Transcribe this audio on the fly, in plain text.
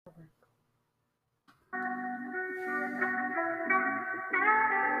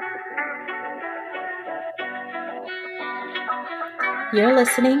You're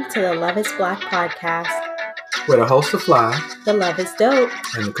listening to the Love is Black podcast, where the hosts are fly, the love is dope,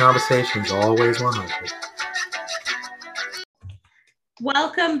 and the conversation's always 100.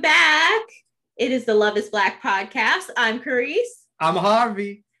 Welcome back. It is the Love is Black podcast. I'm Carice. I'm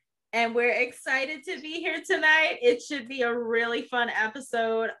Harvey. And we're excited to be here tonight. It should be a really fun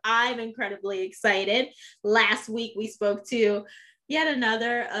episode. I'm incredibly excited. Last week we spoke to yet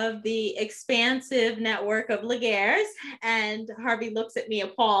another of the expansive network of Laguerres, and Harvey looks at me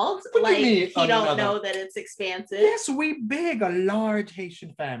appalled, like he don't know that it's expansive. Yes, we big, a large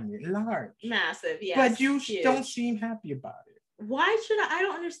Haitian family, large, massive, yes. But you don't seem happy about it. Why should I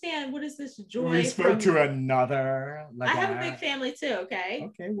don't understand. What is this joy? We spoke to another. I have a big family too. Okay.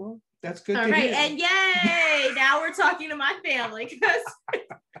 Okay, well, that's good. All to right, hear. And yay! Now we're talking to my family because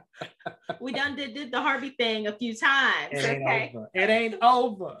we done did the Harvey thing a few times. It ain't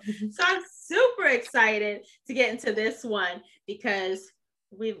over. So I'm super excited to get into this one because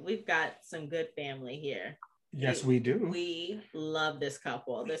we've got some good family here. Yes, we do. We love this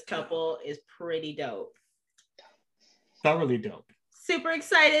couple. This couple is pretty dope. Thoroughly dope. Super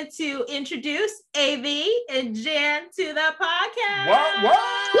excited to introduce AV and Jan to the podcast. What?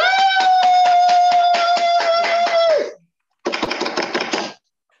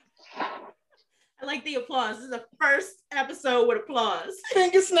 I like the applause. This is the first episode with applause.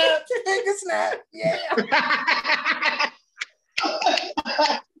 Finger snap. Yeah.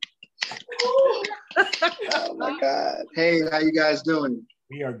 Oh my God. Hey, how you guys doing?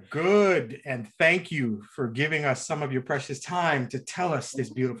 We are good, and thank you for giving us some of your precious time to tell us this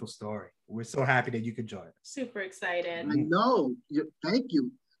beautiful story. We're so happy that you could join us. Super excited. I know. Thank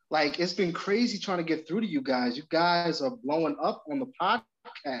you. Like, it's been crazy trying to get through to you guys. You guys are blowing up on the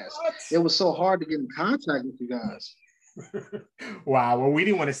podcast. What? It was so hard to get in contact with you guys. Wow. Well, we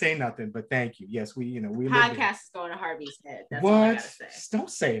didn't want to say nothing, but thank you. Yes, we podcast is going to Harvey's head. That's what? All I gotta say. Don't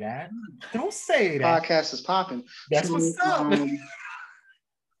say that. Don't say that. Podcast is popping. That's what's up.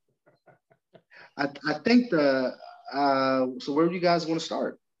 I think so where do you guys want to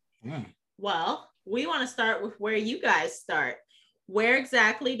start? Well, we want to start with where you guys start. Where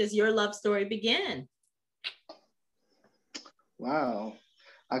exactly does your love story begin? Wow.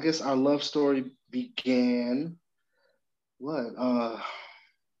 I guess our love story began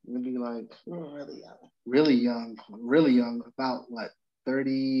maybe like really young, about what,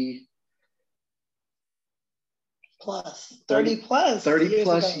 30 plus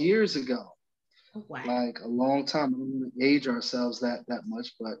years ago. Oh, wow. Like a long time. I don't want to age ourselves that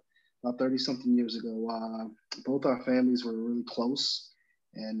much, but about 30 something years ago, both our families were really close,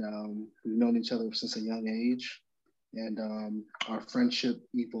 and we've known each other since a young age, and our friendship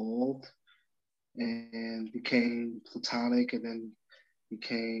evolved and became platonic, and then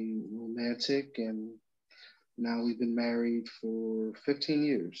became romantic, and now we've been married for 15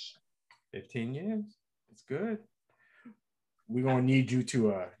 years. 15 years? That's good. We're gonna need you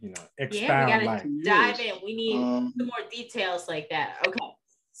to expound. Yeah, we gotta dive in. We need some more details like that. Okay.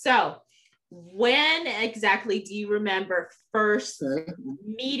 So when exactly do you remember first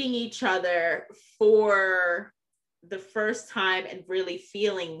meeting each other for the first time and really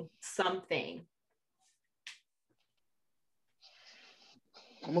feeling something?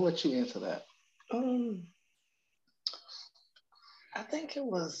 I'm gonna let you answer that. I think it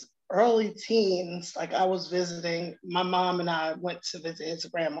was early teens. Like, I was visiting, my mom and I went to visit his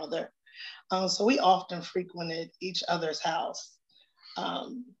grandmother. So we often frequented each other's house.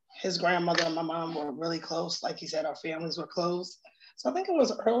 His grandmother and my mom were really close. Like he said, our families were close. So I think it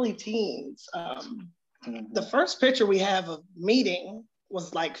was early teens. The first picture we have of meeting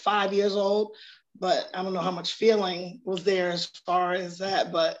was like 5 years old, but I don't know how much feeling was there as far as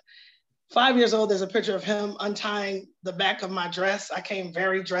that. But 5 years old, there's a picture of him untying the back of my dress. I came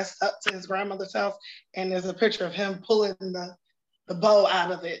very dressed up to his grandmother's house, and there's a picture of him pulling the bow out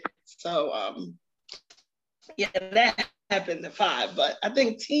of it. So that happened at 5. But I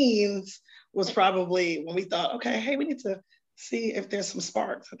think teens was probably when we thought, okay, hey, we need to see if there's some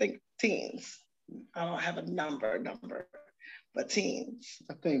sparks. I think teens. I don't have a number, but teens.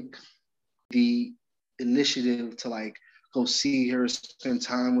 I think the initiative to like go see her, spend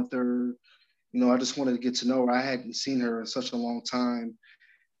time with her. I just wanted to get to know her. I hadn't seen her in such a long time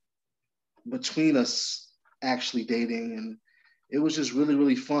between us actually dating. And it was just really,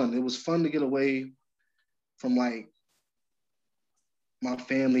 really fun. It was fun to get away from like my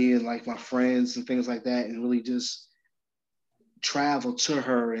family and like my friends and things like that, and really just travel to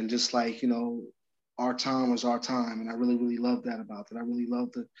her and just like, our time was our time. And I really, really loved that about that. I really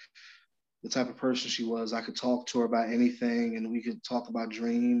loved the type of person she was. I could talk to her about anything, and we could talk about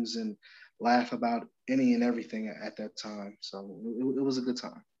dreams and laugh about any and everything at that time. So it was a good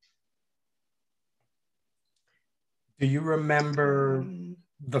time. Do you remember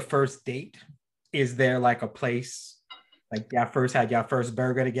the first date? Is there like a place, like y'all first had your first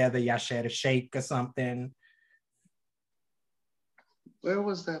burger together, y'all shared a shake or something? Where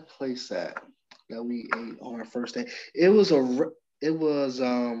was that place at that we ate on our first date? It was one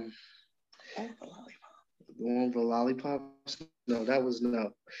of the lollipops. No, that was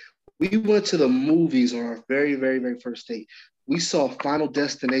no. We went to the movies on our very, very, very first date. We saw Final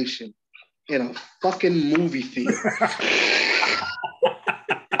Destination in a fucking movie theater.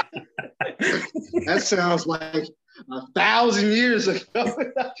 That sounds like 1,000 years ago.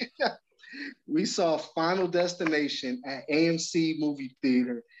 We saw Final Destination at AMC movie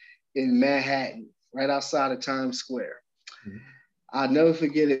theater in Manhattan, right outside of Times Square. Mm-hmm. I'll never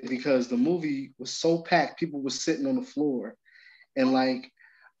forget it because the movie was so packed, people were sitting on the floor. And like,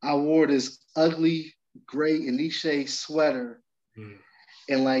 I wore this ugly gray Aniche sweater. Mm.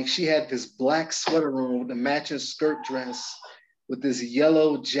 And like, she had this black sweater on with a matching skirt dress with this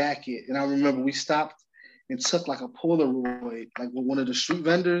yellow jacket. And I remember we stopped and took like a Polaroid, like with one of the street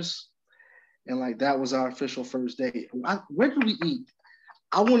vendors. And like, that was our official first date. Where did we eat?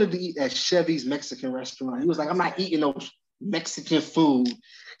 I wanted to eat at Chevy's Mexican restaurant. He was like, I'm not eating no Mexican food.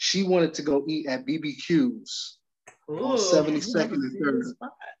 She wanted to go eat at BBQ's on 72nd and 3rd.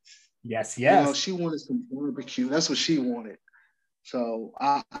 Yes. You know, she wanted some barbecue. That's what she wanted. So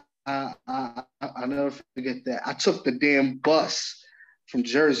I never forget that. I took the damn bus from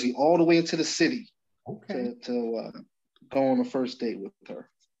Jersey all the way into the city to go on the first date with her.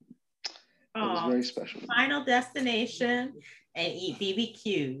 It was very special. Final Destination and eat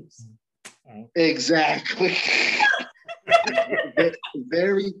BBQs. Exactly.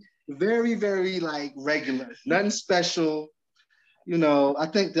 Very, very, very like regular. Nothing special. You know, I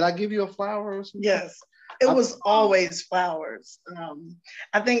think, did I give you a flower or something? Yes. It was always flowers.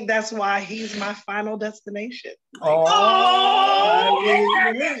 I think that's why he's my final destination. Like,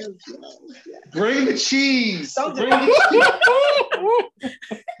 bring the cheese. So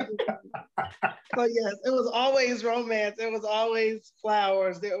yes, it was always romance. It was always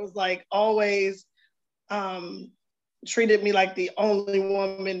flowers. It was like always treated me like the only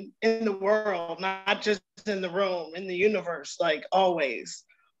woman in the world, not just in the room, in the universe, like always.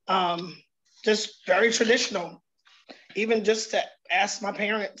 Just very traditional. Even just to ask my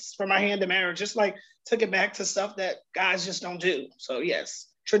parents for my hand in marriage, just like took it back to stuff that guys just don't do. So yes,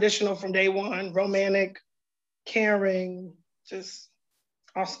 traditional from day one, romantic, caring, just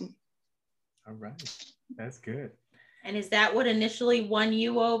awesome. All right, that's good. And is that what initially won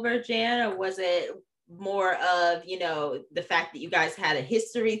you over, Jan, or was it more of, you know, the fact that you guys had a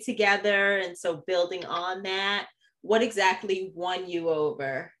history together and so building on that? What exactly won you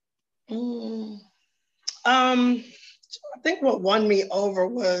over? I think what won me over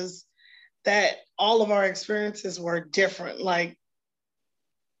was that all of our experiences were different. Like,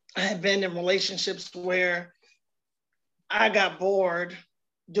 I had been in relationships where I got bored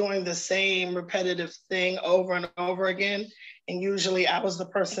doing the same repetitive thing over and over again. And usually I was the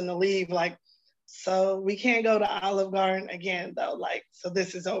person to leave, like, so we can't go to Olive Garden again though. Like, so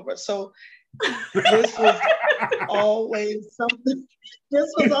this is over. So this was always something. This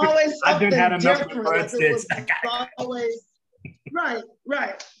was always something different. Like, it was always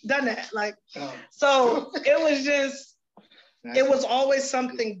right. Done that. Like, so it was just, it was always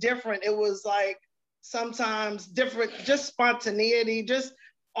something different. It was like sometimes different, just spontaneity, just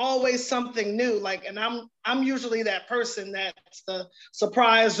always something new. Like, and I'm usually that person that's the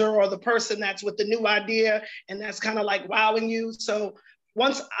surpriser or the person that's with the new idea and that's kind of like wowing you. So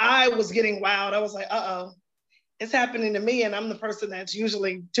once I was getting wowed, I was like, it's happening to me. And I'm the person that's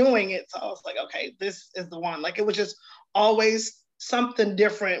usually doing it. So I was like, okay, this is the one. Like, it was just always something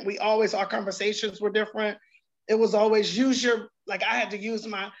different. Our conversations were different. It was always I had to use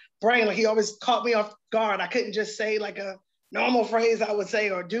my brain. Like, he always caught me off guard. I couldn't just say like a normal phrase I would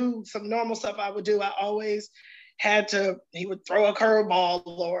say or do some normal stuff I would do. I always he would throw a curveball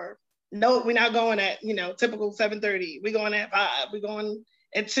or, no, we're not going at, typical 7:30. We're going at 5. We're going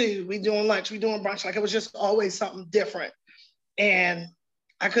at 2. We doing lunch. We doing brunch. Like, it was just always something different. And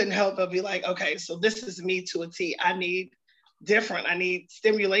I couldn't help but be like, okay, so this is me to a T. I need different. I need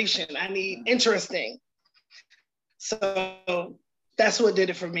stimulation. I need interesting. So that's what did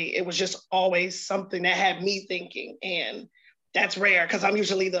it for me. It was just always something that had me thinking. And that's rare because I'm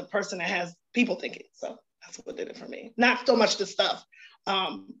usually the person that has people thinking. So that's what did it for me. Not so much the stuff.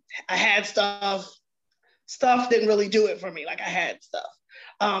 I had stuff, stuff didn't really do it for me. Like I had stuff.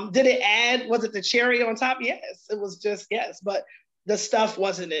 Did it add, was it the cherry on top? Yes, it was just, yes. But the stuff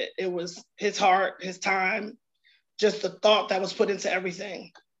wasn't it. It was his heart, his time, just the thought that was put into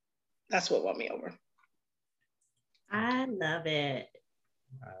everything. That's what won me over. I love it.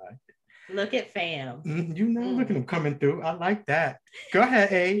 Look at fam. You know, look at them coming through. I like that. Go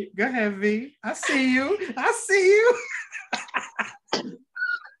ahead, A. Go ahead, V. I see you. I see you.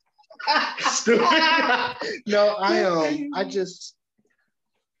 No, I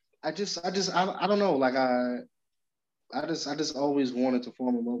don't know. Like I just always wanted to fall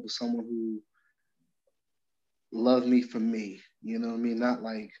in love with someone who loved me for me. You know what I mean? Not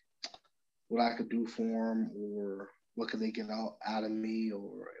like what I could do for them or what could they get out of me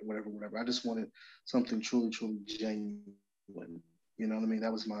or whatever. I just wanted something truly, truly genuine. You know what I mean?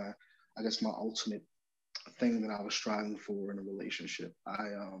 That was my ultimate thing that I was striving for in a relationship.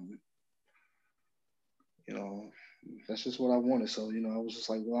 You know, that's just what I wanted. So, you know, I was just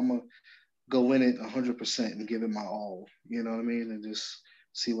like, well, I'm going to go in it 100% and give it my all, you know what I mean? And just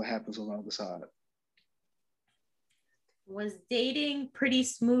see what happens on the other side. Was dating pretty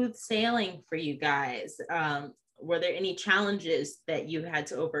smooth sailing for you guys? Were there any challenges that you had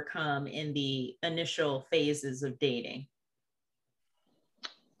to overcome in the initial phases of dating?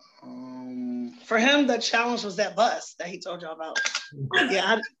 For him, the challenge was that bus that he told y'all about.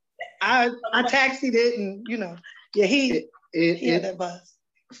 Yeah, I taxied it, and you know, yeah, he had that bus.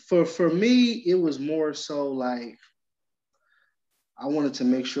 For me, it was more so like I wanted to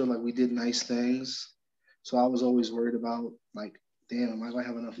make sure like we did nice things. So I was always worried about like, damn, am I gonna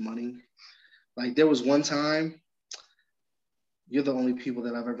have enough money? Like there was one time, you're the only people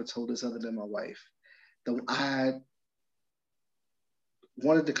that I've ever told this other than my wife, that I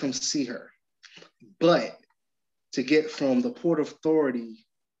wanted to come see her, but to get from the Port Authority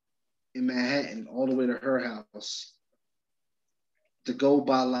in Manhattan all the way to her house, to go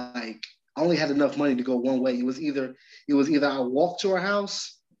by like, I only had enough money to go one way. It was either I walk to her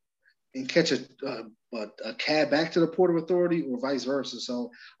house and catch a cab back to the Port of Authority or vice versa. So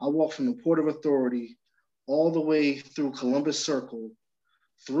I walked from the Port of Authority all the way through Columbus Circle,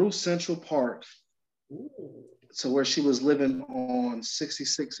 through Central Park, to where she was living on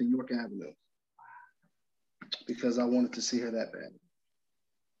 66 and York Avenue, because I wanted to see her that bad.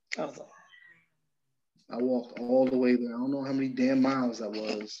 I walked all the way there. I don't know how many damn miles that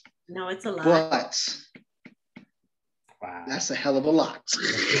was. No, it's a lot. But wow, that's a hell of a lot.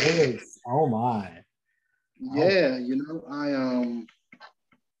 It is. Oh my. Yeah, you know,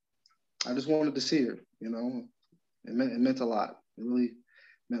 I just wanted to see her, you know. It meant a lot. It really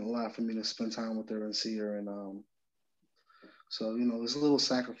meant a lot for me to spend time with her and see her. And so, you know, there's little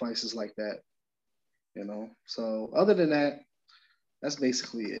sacrifices like that, you know. So other than that, that's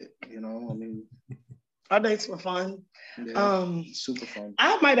basically it, you know. I mean, our dates were fun. Yeah, super fun.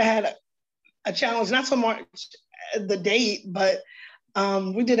 I might have had a challenge, not so much the date, but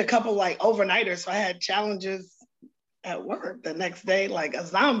we did a couple like overnighters. So I had challenges at work the next day, like a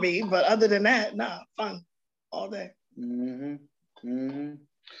zombie. But other than that, fun all day.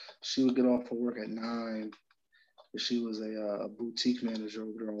 She would get off of work at 9. She was a boutique manager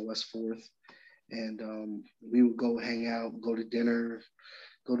over there on West 4th. And we would go hang out, go to dinner,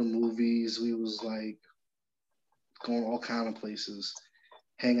 go to movies. We was like going all kind of places,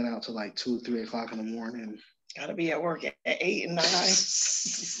 hanging out till like 2 or 3 o'clock in the morning. Gotta be at work at 8 and 9.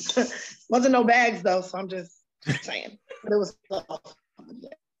 Wasn't no bags though, so I'm just saying. But it was fun.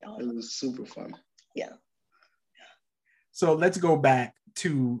 It was super fun. Yeah. So let's go back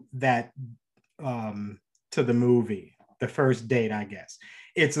to that, to the movie, the first date, I guess.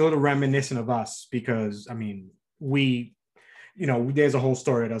 It's a little reminiscent of us because, I mean, we, you know, there's a whole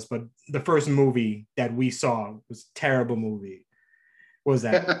story of us, but the first movie that we saw was a terrible movie. What was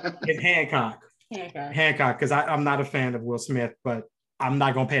that? It's Hancock. Hancock, because I'm not a fan of Will Smith, but I'm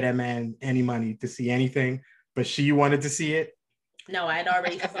not going to pay that man any money to see anything. But she wanted to see it. No, I'd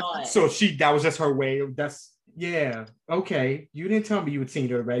already saw it. So that was just her way. Yeah, okay. You didn't tell me you had seen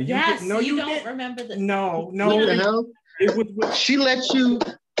it already. Yes, you don't didn't. Remember the. No. What the hell? It was. She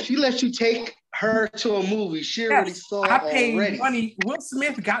let you take her to a movie. She already saw it. I paid already. money. Will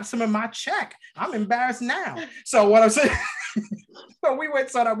Smith got some of my check. I'm embarrassed now. So what I'm saying. So we went and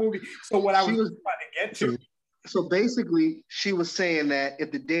saw that movie. So what I was trying to get to. So basically, she was saying that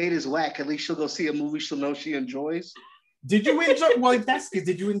if the date is whack, at least she'll go see a movie she'll know she enjoys. Did you enjoy? Well, if that's good,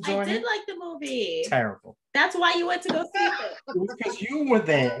 did you enjoy it? I did like the movie. Terrible. That's why you went to go see it. It was because you were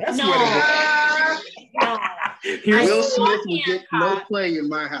there. That's No. what it was. Will Smith will get no play in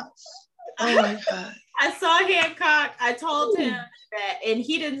my house. Oh my God. I saw Hancock. I told him that, and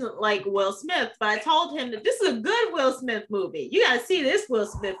he didn't like Will Smith, but I told him that this is a good Will Smith movie. You got to see this Will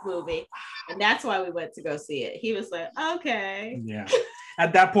Smith movie. And that's why we went to go see it. He was like, okay. Yeah.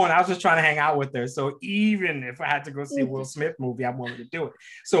 At that point, I was just trying to hang out with her. So even if I had to go see a Will Smith movie, I'm willing to do it.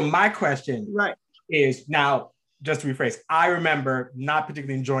 So my question is now, just to rephrase, I remember not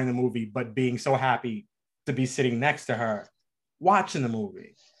particularly enjoying the movie, but being so happy to be sitting next to her watching the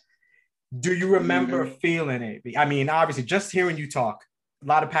movie. Do you remember feeling it? I mean, obviously, just hearing you talk, a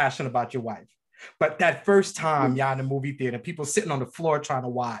lot of passion about your wife. But that first time y'all in the movie theater, people sitting on the floor trying to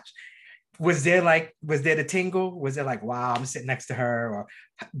watch, was there the tingle? Was it like, wow, I'm sitting next to her? Or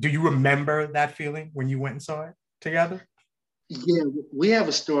do you remember that feeling when you went and saw it together? Yeah, we have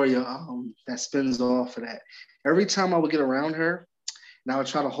a story that spins off of that. Every time I would get around her and I would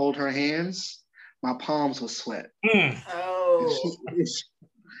try to hold her hands, my palms would sweat. Oh.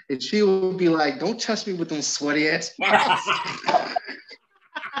 And she would be like, don't touch me with them sweaty ass palms.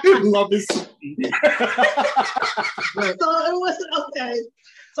 Love this. So it was okay.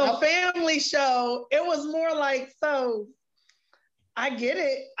 So family show, it was more like, so I get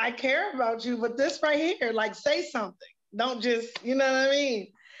it. I care about you, but this right here, like say something. Don't just, you know what I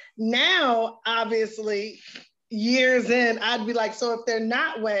mean? Now, obviously, years in, I'd be like, so if they're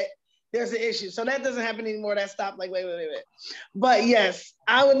not wet, there's an issue. So that doesn't happen anymore. That stopped like, wait. But yes,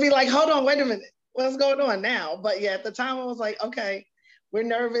 I would be like, hold on, wait a minute. What's going on now? But yeah, at the time I was like, okay, we're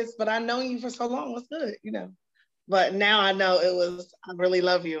nervous, but I've known you for so long. What's good, you know? But now I know it was, I really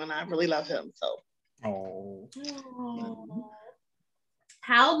love you and I really love him, so. Oh.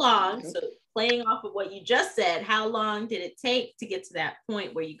 How long, so playing off of what you just said, how long did it take to get to that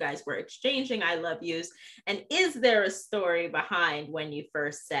point where you guys were exchanging I love yous? And is there a story behind when you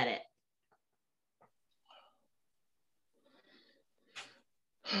first said it?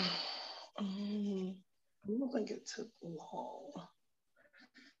 I don't think it took long.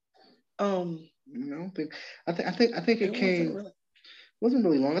 I think it came. Wasn't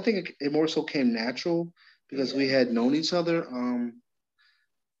really long. I think it more so came natural because we had known each other.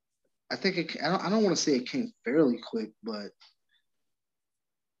 I think I don't want to say it came fairly quick, but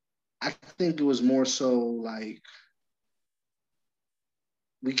I think it was more so like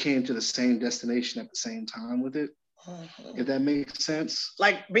we came to the same destination at the same time with it. If that makes sense.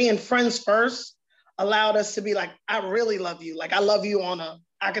 Like being friends first allowed us to be like, I really love you. Like I love you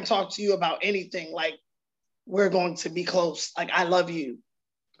I can talk to you about anything. Like we're going to be close. Like I love you.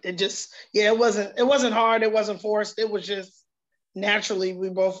 It just, it wasn't hard. It wasn't forced. It was just naturally, we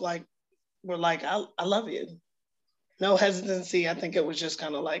both were like, I love you. No hesitancy. I think it was just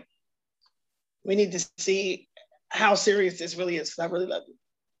kind of like, we need to see how serious this really is. I really love you.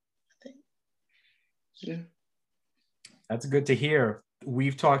 I think. Yeah. That's good to hear.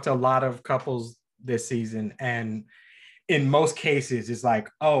 We've talked to a lot of couples this season, and in most cases, it's like,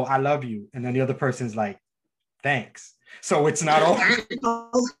 oh, I love you. And then the other person's like, thanks. So it's not all.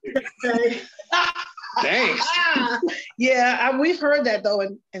 Thanks. Yeah, we've heard that though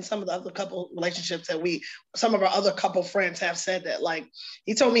in some of the other couple relationships that some of our other couple friends have said that. Like,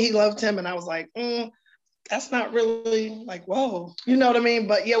 he told me he loved him, and I was like, that's not really like, whoa, you know what I mean?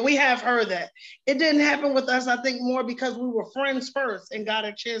 But yeah, we have heard that. It didn't happen with us, I think, more because we were friends first and got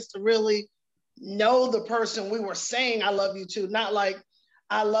a chance to really know the person we were saying I love you to, not like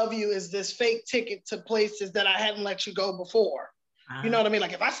I love you is this fake ticket to places that I hadn't let you go before. You know what I mean?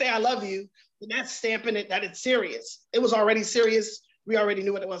 Like if I say I love you, then that's stamping it that it's serious. It was already serious. We already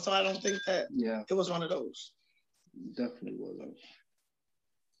knew what it was. So I don't think that it was one of those. Definitely wasn't.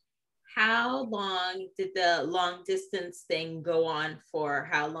 How long did the long distance thing go on for?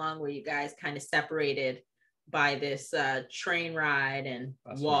 How long were you guys kind of separated by this train ride and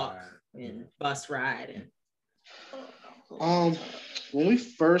bus ride? When we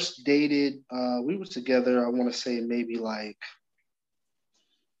first dated, we were together, I want to say maybe like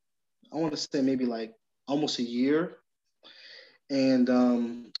almost a year.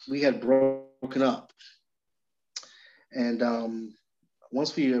 And we had broken up. And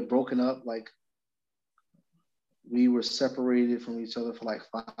once we had broken up, like we were separated from each other for like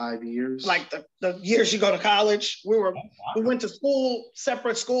 5 years. Like the years you go to college, we went to school,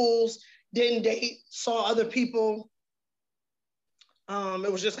 separate schools, didn't date, saw other people.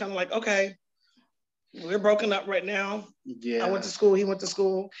 It was just kind of like, okay, we're broken up right now. Yeah. I went to school, he went to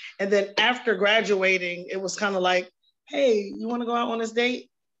school. And then after graduating, it was kind of like, hey, you want to go out on this date?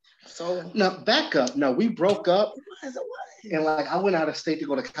 So no, back up. No, we broke up. And like I went out of state to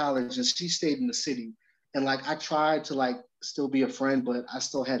go to college and she stayed in the city. And like I tried to like still be a friend, but I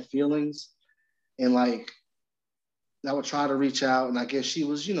still had feelings. And like I would try to reach out, and I guess she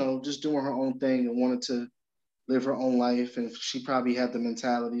was, just doing her own thing and wanted to live her own life. And she probably had the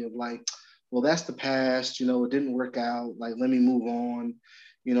mentality of like, well, that's the past, you know, it didn't work out. Like, let me move on.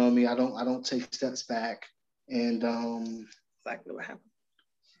 You know what I mean? I don't take steps back. And Exactly what happened.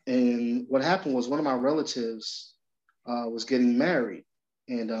 And what happened was one of my relatives was getting married,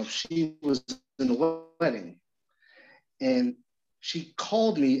 and she was in the wedding, and she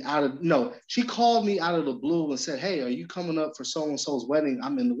called me out of the blue and said, "Hey, are you coming up for so and so's wedding?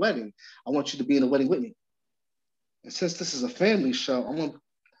 I'm in the wedding. I want you to be in the wedding with me." And since this is a family show,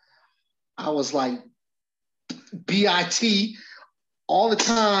 I was like, "BIT all the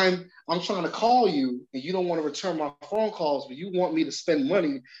time. I'm trying to call you and you don't want to return my phone calls, but you want me to spend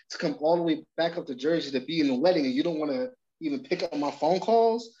money to come all the way back up to Jersey to be in the wedding and you don't want to even pick up my phone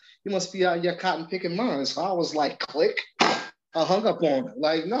calls? You must be out here cotton picking mine." So I was like, click. I hung up on her.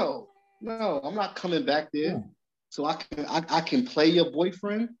 Like, no, I'm not coming back there. So I can play your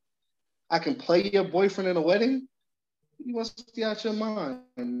boyfriend. I can play your boyfriend in a wedding. You must be out your mind.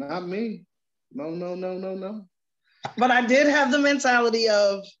 Not me. No. But I did have the mentality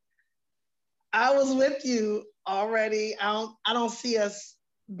of, I was with you already. I don't see us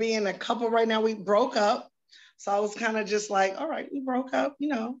being a couple right now. We broke up. So I was kind of just like, all right, we broke up, you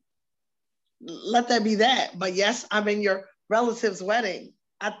know, let that be that. But yes, I'm in your relative's wedding.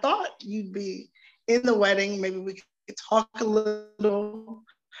 I thought you'd be in the wedding. Maybe we could talk a little,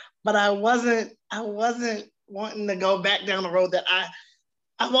 but I wasn't wanting to go back down the road that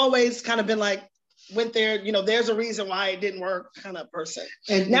I've always kind of been like, went there, you know, there's a reason why it didn't work kind of person.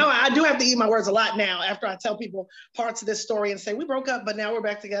 And now I do have to eat my words a lot now after I tell people parts of this story and say, we broke up, but now we're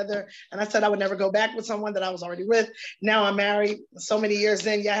back together. And I said I would never go back with someone that I was already with. Now I'm married so many years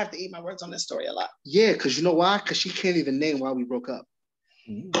in. Yeah, I have to eat my words on this story a lot. Yeah, because you know why? Because she can't even name why we broke up.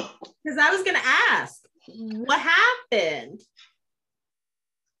 Because I was going to ask, what happened?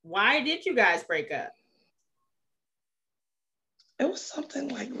 Why did you guys break up? It was something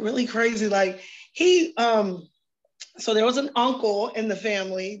like really crazy. Like so there was an uncle in the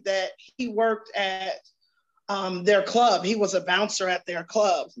family that he worked at their club. He was a bouncer at their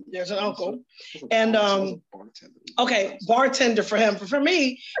club. There's an uncle. And bartender for him. For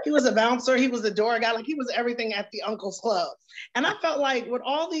me, he was a bouncer. He was a door guy. Like he was everything at the uncle's club. And I felt like with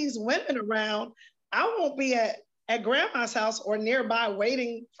all these women around, I won't be at grandma's house or nearby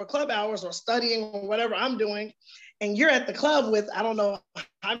waiting for club hours or studying or whatever I'm doing. And you're at the club with, I don't know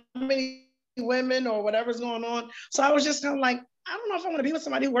how many women or whatever's going on. So I was just kind of like, I don't know if I want to be with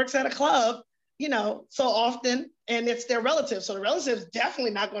somebody who works at a club, you know, so often, and it's their relative. So the relative's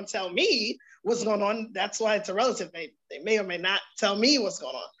definitely not going to tell me what's going on. That's why it's a relative. They may or may not tell me what's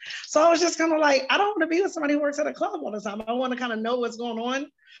going on. So I was just kind of like, I don't want to be with somebody who works at a club all the time. I want to kind of know what's going on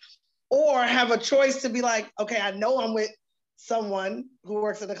or have a choice to be like, okay, I know I'm with someone who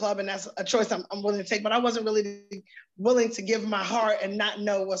works at the club and that's a choice I'm willing to take, but I wasn't really willing to give my heart and not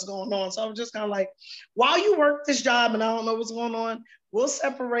know what's going on. So I was just kind of like, while you work this job and I don't know what's going on, we'll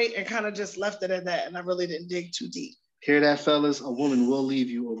separate, and kind of just left it at that. And I really didn't dig too deep. Hear that, fellas? A woman will leave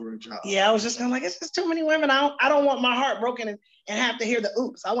you over a job. Yeah, I was just kind of like, it's just too many women. I don't want my heart broken and have to hear the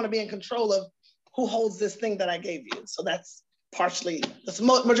oops. I want to be in control of who holds this thing that I gave you. So that's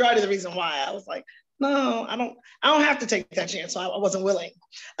the majority of the reason why I was like, no, I don't have to take that chance. So I wasn't willing.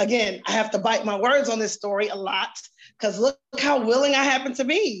 Again, I have to bite my words on this story a lot because look how willing I happen to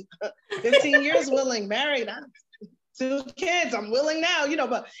be. 15 years willing, married, 2 kids, I'm willing now, you know,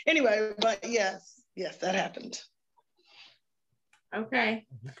 but anyway, but yes, that happened. Okay.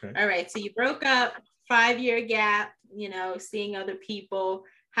 All right. So you broke up, 5-year gap, you know, seeing other people.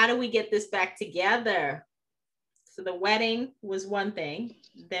 How do we get this back together? So the wedding was one thing.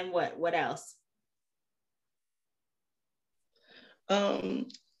 Then what else?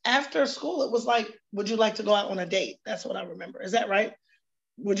 After school, it was like, would you like to go out on a date? That's what I remember. Is that right?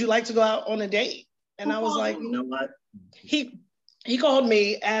 Would you like to go out on a date? And I was like, you know what? He called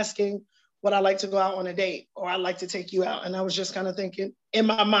me asking would I like to go out on a date or I'd like to take you out. And I was just kind of thinking in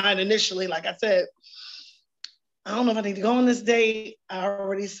my mind initially, like I said, I don't know if I need to go on this date. I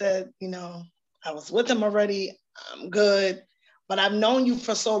already said, you know, I was with him already. I'm good. But I've known you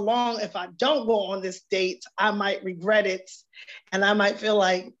for so long. If I don't go on this date, I might regret it. And I might feel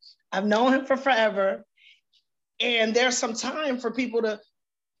like I've known him for forever. And there's some time for people to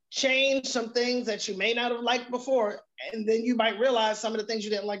change some things that you may not have liked before. And then you might realize some of the things you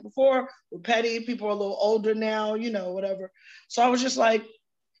didn't like before were petty. People are a little older now, you know, whatever. So I was just like,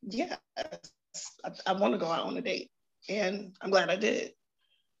 yeah, I want to go out on a date. And I'm glad I did.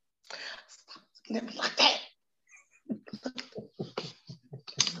 Never like that.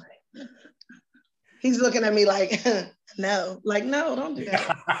 He's looking at me like, No, like, no, don't do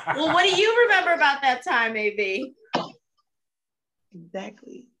that. Well, what do you remember about that time, AB?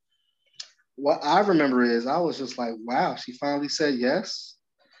 Exactly. What I remember is I was just like, wow, she finally said yes.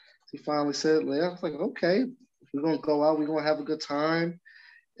 She finally said, yeah. I was like, okay, we're gonna go out, we're gonna have a good time.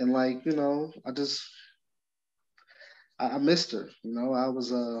 And like, I missed her. I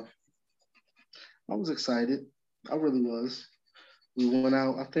was excited. I really was. We went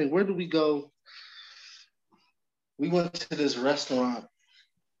out. I think, where did we go? We went to this restaurant.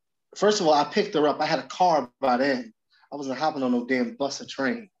 First of all, I picked her up. I had a car by then. I wasn't hopping on no damn bus or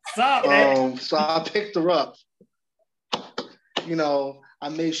train. So I picked her up. I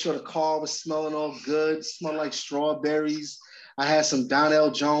made sure the car was smelling all good, smelled like strawberries. I had some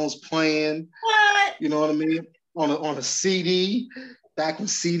Donnell Jones playing. What? You know what I mean? On a CD, back when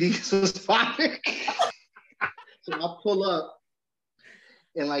CDs was popping. So I pull up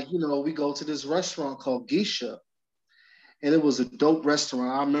and we go to this restaurant called Geisha. And it was a dope restaurant.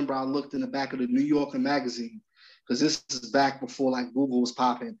 I remember I looked in the back of the New Yorker magazine because this is back before like Google was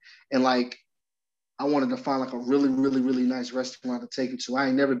popping. And like, I wanted to find like a really, really, really nice restaurant to take it to. I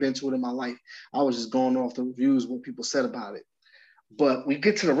ain't never been to it in my life. I was just going off the reviews, what people said about it. But we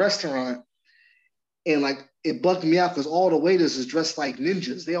get to the restaurant and like, it bugged me out because all the waiters is dressed like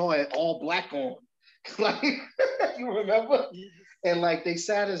ninjas. They all had all black on. Like, you remember? And like, they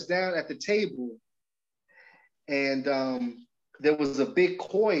sat us down at the table and there was a big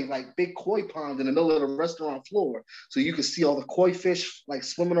koi pond in the middle of the restaurant floor. So you could see all the koi fish like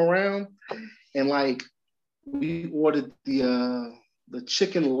swimming around. And like, we ordered the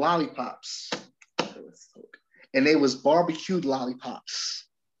chicken lollipops. And they was barbecued lollipops.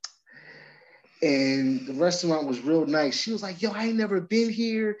 And the restaurant was real nice. She was like, yo, I ain't never been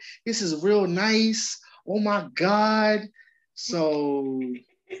here. This is real nice. Oh my God. So we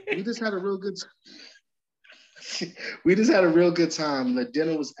just had a real good time. The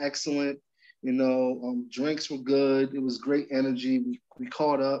dinner was excellent. Drinks were good. It was great energy. We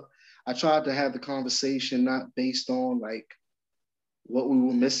caught up. I tried to have the conversation not based on like what we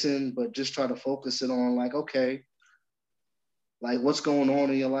were missing, but just try to focus it on like, okay, like what's going on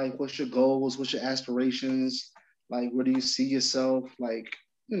in your life? What's your goals? What's your aspirations? Like, where do you see yourself? Like,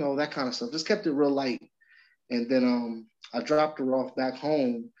 that kind of stuff. Just kept it real light. And then I dropped her off back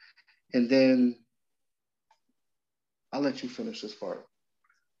home, and then I'll let you finish this part.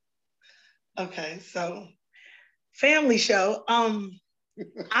 Okay, so family show.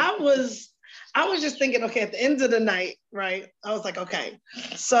 I was just thinking, okay, at the end of the night, right? I was like, okay,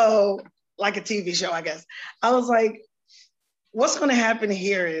 so like a TV show, I guess. I was like, what's going to happen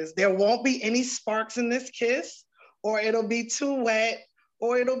here is there won't be any sparks in this kiss, or it'll be too wet,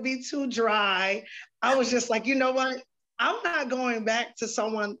 or it'll be too dry. I was just like, you know what? I'm not going back to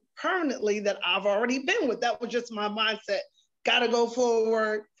someone permanently that I've already been with. That was just my mindset. Got to go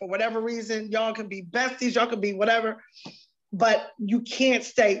forward for whatever reason. Y'all can be besties, y'all can be whatever, but you can't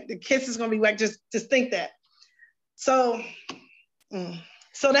stay. The kiss is going to be wet. Just think that. So that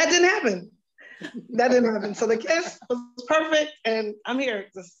didn't happen. That didn't happen. So the kiss was perfect, and I'm here.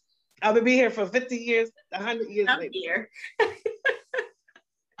 I will be here for 50 years, 100 years later. Here.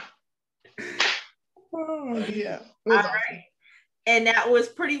 Yeah. All right. And that was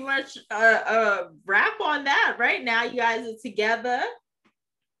pretty much a wrap on that, right? Now you guys are together.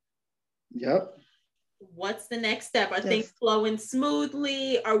 Yep. What's the next step? Are things flowing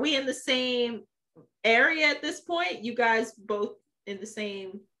smoothly? Are we in the same area at this point? You guys both in the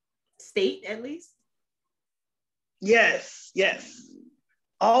same state, at least? Yes.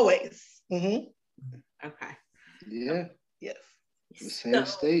 Always. Okay. Yeah. Yes. Same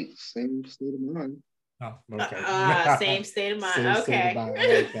state of mind. Oh, okay. Same state of mind. Same Okay. state of mind.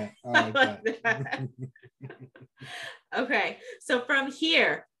 I like that. Okay. So from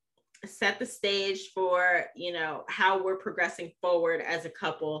here, set the stage for, how we're progressing forward as a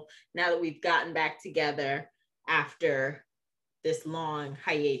couple now that we've gotten back together after this long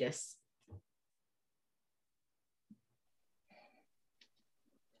hiatus.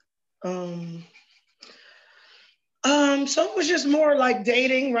 So it was just more like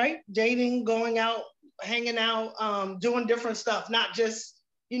dating, right? Dating, going out, hanging out, doing different stuff, not just,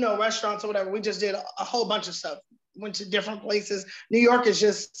 restaurants or whatever. We just did a whole bunch of stuff. Went to different places. New York is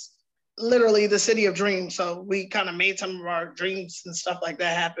just literally the city of dreams. So we kind of made some of our dreams and stuff like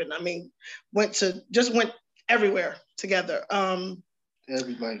that happen. I mean, went everywhere together.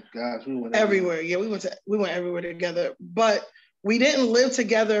 Everybody, gosh, we went everywhere. Yeah, we went everywhere together. But we didn't live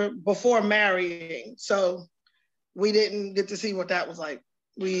together before marrying, so we didn't get to see what that was like.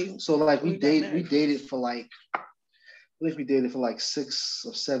 We dated for like, I think we dated for like 6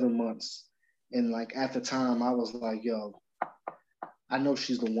 or 7 months, And like at the time, I was like, yo, I know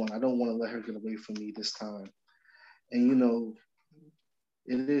she's the one. I don't want to let her get away from me this time. And you know,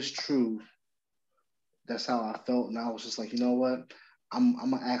 it is true. That's how I felt. And I was just like, you know what? I'm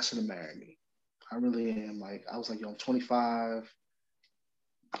gonna ask her to marry me. I really am. Like I was like, yo, I'm 25.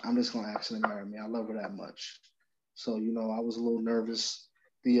 I'm just gonna ask her to marry me. I love her that much. So, you know, I was a little nervous.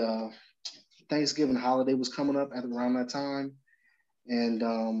 The Thanksgiving holiday was coming up at around that time. And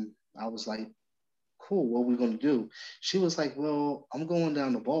I was like, cool, what are we gonna do? She was like, well, I'm going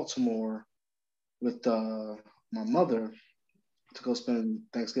down to Baltimore with my mother to go spend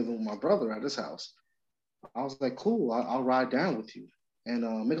Thanksgiving with my brother at his house. I was like, cool, I'll ride down with you. And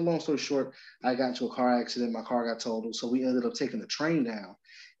make a long story short, I got into a car accident. My car got totaled, so we ended up taking the train down.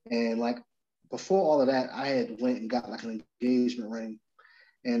 And like before all of that, I had went and got like an engagement ring.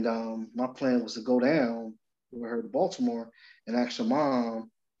 And my plan was to go down with her to Baltimore and ask her mom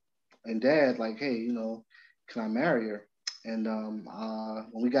and dad, like, hey, you know, can I marry her? And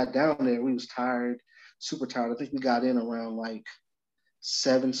when we got down there, we was tired, super tired. I think we got in around like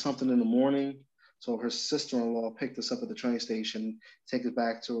 7 something in the morning. So her sister-in-law picked us up at the train station, take us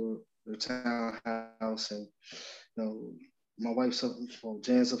back to her townhouse, and you know, my wife's up, well,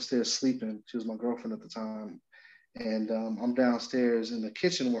 Jan's upstairs sleeping. She was my girlfriend at the time, and I'm downstairs in the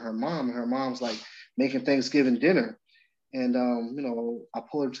kitchen with her mom, and her mom's like making Thanksgiving dinner, and you know, I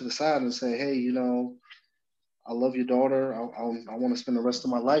pull her to the side and say, hey, you know, I love your daughter. I want to spend the rest of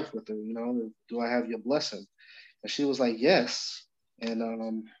my life with her. You know, do I have your blessing? And she was like, yes.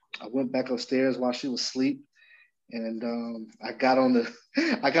 And I went back upstairs while she was asleep, and I got on the,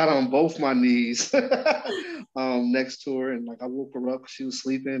 I got on both my knees next to her, and like I woke her up. She was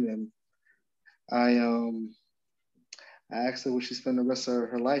sleeping, and I I asked her would she spend the rest of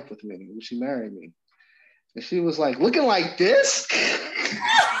her life with me? Would she marry me? And she was like, looking like this.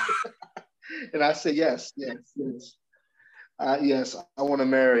 And I said, yes, yes, yes. Yes, I want to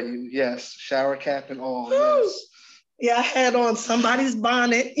marry you. Yes, shower cap and all. Yes. Yeah, I had on somebody's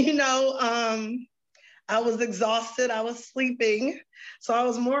bonnet, you know. I was exhausted. I was sleeping. So I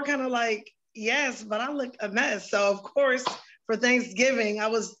was more kind of like, yes, but I look a mess. So of course, for Thanksgiving, I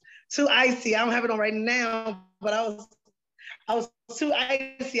was too icy. I don't have it on right now, but I was too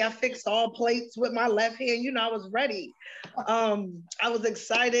icy. I fixed all plates with my left hand. You know, I was ready. I was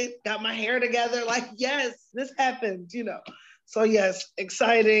excited, got my hair together, like, yes, this happened, you know. So yes,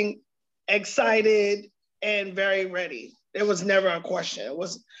 excited, and very ready. It was never a question. It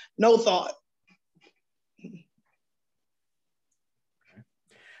was no thought.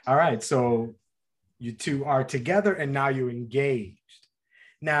 All right, so you two are together and now you're engaged.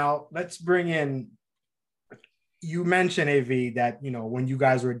 Now let's bring in, you mentioned, AV, that you know when you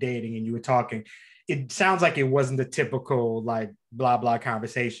guys were dating and you were talking, it sounds like it wasn't the typical like blah blah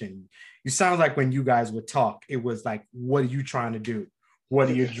conversation. You sound like when you guys would talk, it was like, what are you trying to do? What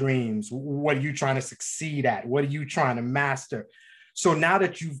are your dreams? What are you trying to succeed at? What are you trying to master? So now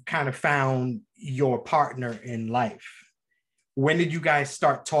that you've kind of found your partner in life, when did you guys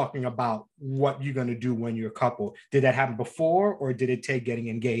start talking about what you're going to do when you're a couple? Did that happen before, or did it take getting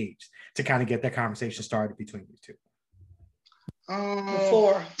engaged to kind of get that conversation started between you two?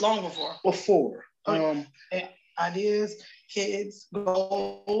 Before, long before. Before. Ideas, kids,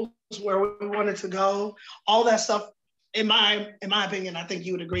 goals, where we wanted to go, all that stuff. In my opinion, I think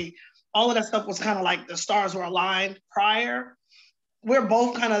you would agree. All of that stuff was kind of like the stars were aligned prior. We're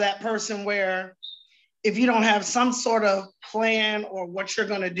both kind of that person where if you don't have some sort of plan or what you're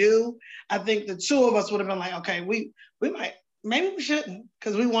going to do, I think the two of us would have been like, okay, we might, maybe we shouldn't,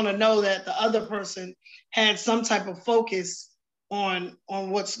 because we want to know that the other person had some type of focus on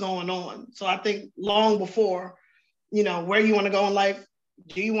what's going on. So I think long before, you know, where you want to go in life,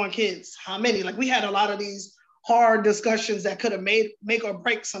 do you want kids? How many? Like we had a lot of these hard discussions that could have make or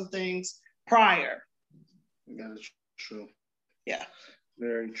break some things prior. That is true. Yeah.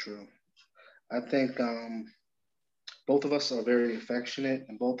 Very true. I think both of us are very affectionate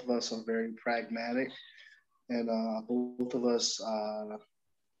and both of us are very pragmatic. And both of us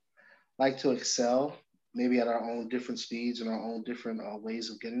like to excel, maybe at our own different speeds and our own different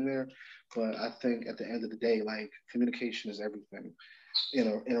ways of getting there. But I think at the end of the day, like communication is everything in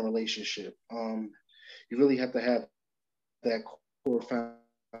a relationship. You really have to have that core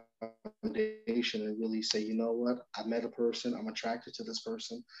foundation and really say, you know what, I met a person, I'm attracted to this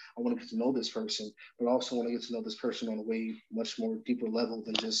person, I want to get to know this person, but also want to get to know this person on a way much more deeper level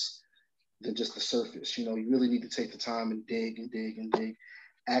than just the surface. You know, you really need to take the time and dig and dig and dig,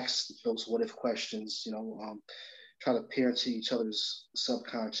 ask those what if questions, try to peer into each other's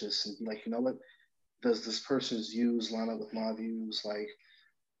subconscious and be like, you know what, does this person's views line up with my views? Like,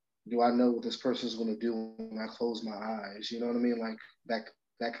 Do I know what this person's going to do when I close my eyes? You know what I mean? Like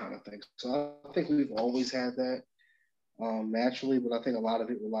that kind of thing. So I think we've always had that naturally, but I think a lot of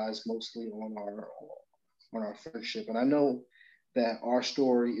it relies mostly on our friendship. And I know that our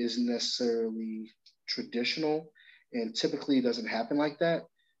story isn't necessarily traditional, and typically it doesn't happen like that.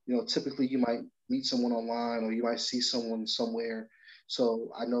 You know, typically you might meet someone online or you might see someone somewhere.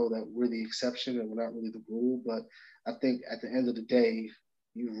 So I know that we're the exception and we're not really the rule, but I think at the end of the day,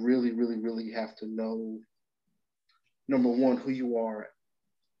 you really, really, really have to know, number one, who you are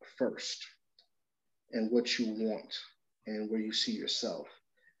first and what you want and where you see yourself.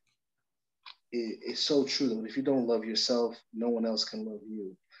 It's so true that if you don't love yourself, no one else can love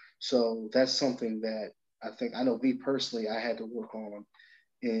you. So that's something that I think, I know me personally, I had to work on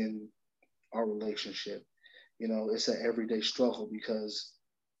in our relationship. You know, it's an everyday struggle because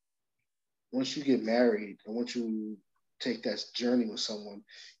once you get married and once you take that journey with someone,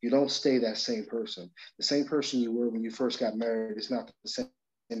 you don't stay that same person. The same person you were when you first got married is not the same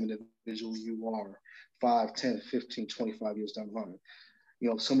individual you are 5, 10, 15, 25 years down the line. You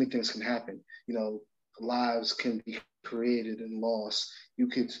know, so many things can happen. You know, lives can be created and lost. You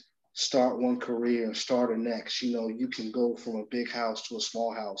could start one career and start a next. You know, you can go from a big house to a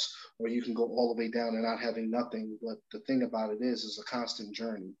small house, or you can go all the way down and not having nothing. But the thing about it is a constant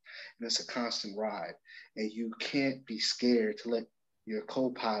journey and it's a constant ride. And you can't be scared to let your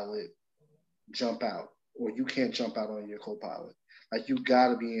co-pilot jump out, or you can't jump out on your co-pilot. Like you got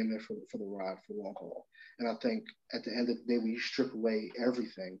to be in there for the ride for the long haul. And I think at the end of the day, when you strip away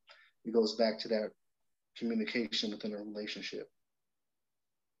everything, it goes back to that communication within a relationship.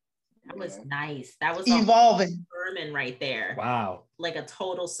 That was nice. That was evolving a sermon right there. Wow. Like a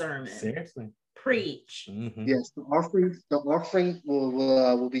total sermon. Seriously. Preach. Mm-hmm. Yes, the offering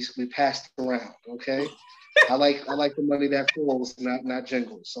will be passed around. Okay. I like the money that falls, not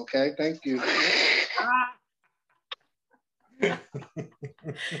jingles. Okay, thank you.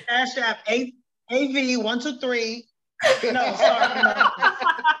 Cash App AV123. No, sorry, no.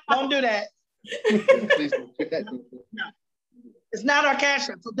 Don't do that. Please don't do that. No. It's not our Cash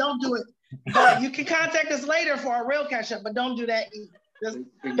App, so don't do it. But you can contact us later for our real Cash App, but don't do that either. Just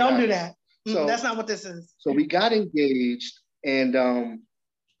don't do that. So, that's not what this is. So we got engaged, and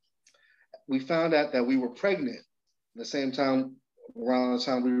we found out that we were pregnant at the same time, around the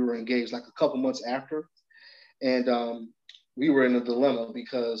time we were engaged, like a couple months after. And we were in a dilemma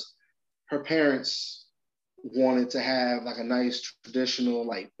because her parents wanted to have like a nice traditional,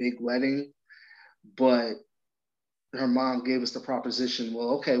 like big wedding, but her mom gave us the proposition,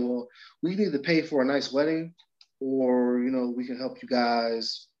 well, okay, well, we need to pay for a nice wedding, or, you know, we can help you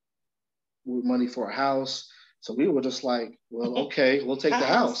guys with money for a house. So we were just like, well, okay, we'll take the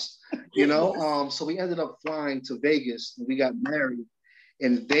house, you know? So we ended up flying to Vegas, and we got married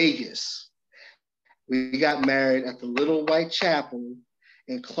in Vegas. We got married at the Little White Chapel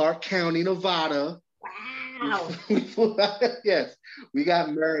in Clark County, Nevada. Wow. Yes, we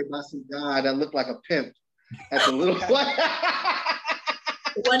got married by some guy that looked like a pimp at the Little White.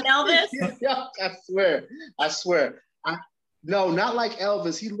 What, Elvis? I swear. No, not like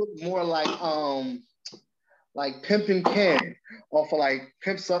Elvis. He looked more like Pimpin' Ken off of like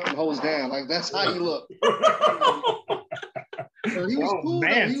Pimps Up and Hoes Down. Like that's how he looked. So he was cool.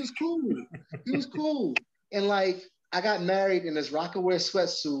 He was cool. He was cool. And like I got married in this Rocawear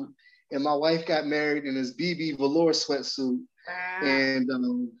sweatsuit, and my wife got married in this BB velour sweatsuit. Wow. And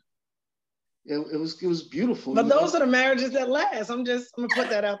it was beautiful. But those are the marriages that last. I'm gonna put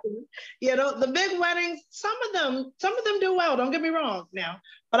that out there. You know, the big weddings, some of them do well, don't get me wrong now.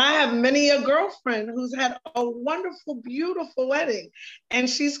 But I have many a girlfriend who's had a wonderful, beautiful wedding. And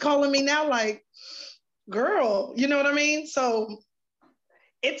she's calling me now like, girl, you know what I mean? So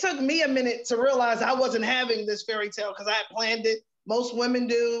it took me a minute to realize I wasn't having this fairy tale because I had planned it. Most women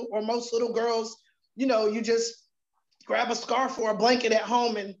do, or most little girls, you know, you just grab a scarf or a blanket at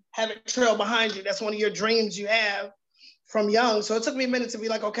home and have it trail behind you. That's one of your dreams you have from young. So it took me a minute to be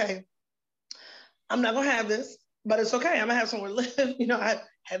like, okay, I'm not gonna have this, but it's okay. I'm gonna have somewhere to live. You know, I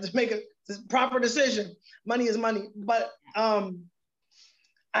had to make a proper decision. Money is money. But I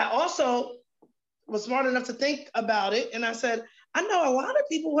also was smart enough to think about it. And I said, I know a lot of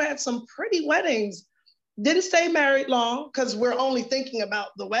people who had some pretty weddings, didn't stay married long because we're only thinking about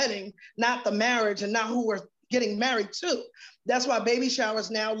the wedding, not the marriage and not who we're getting married to. That's why baby showers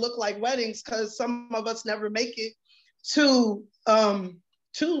now look like weddings, because some of us never make it to the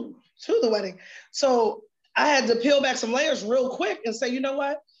wedding. So I had to peel back some layers real quick and say, you know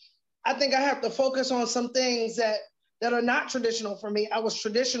what? I think I have to focus on some things that are not traditional for me. I was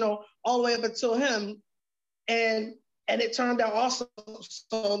traditional all the way up until him. And And it turned out awesome.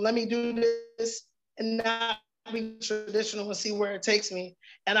 So let me do this and not be traditional and see where it takes me.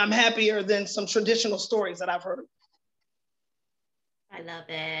 And I'm happier than some traditional stories that I've heard. I love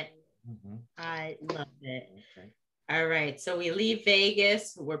it. I love it. Okay. All right. So we leave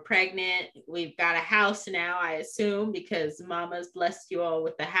Vegas. We're pregnant. We've got a house now, I assume, because Mama's blessed you all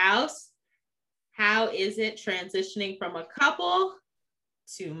with the house. How is it transitioning from a couple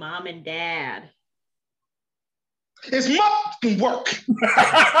to mom and dad? It's motherfucking work.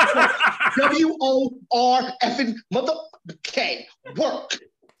 W-O-R-F-ing mother K. Work.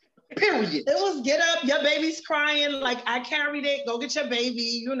 Period. It was get up, your baby's crying, like I carried it, go get your baby,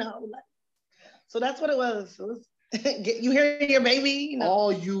 you know. Like, so that's what it was. It was you hear your baby, you know.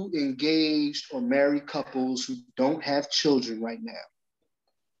 All you engaged or married couples who don't have children right now,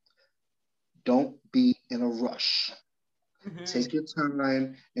 don't be in a rush. Mm-hmm. Take your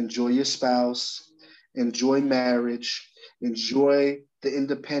time, enjoy your spouse, enjoy marriage, enjoy the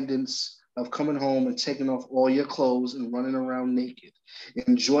independence of coming home and taking off all your clothes and running around naked.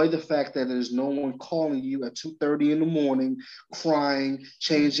 Enjoy the fact that there's no one calling you at 2:30 in the morning, crying,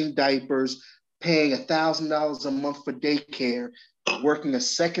 changing diapers, paying $1,000 a month for daycare, working a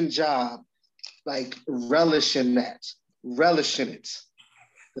second job, like relish in that, relish in it.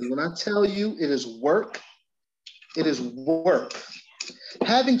 Because when I tell you it is work, it is work.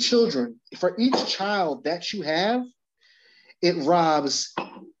 Having children, for each child that you have, it robs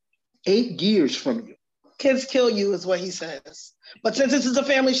 8 years from you. Kids kill you is what he says. But since this is a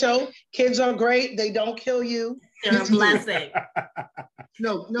family show, kids are great. They don't kill you. They're a blessing.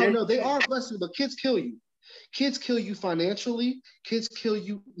 No, they are a blessing, but kids kill you. Kids kill you financially. Kids kill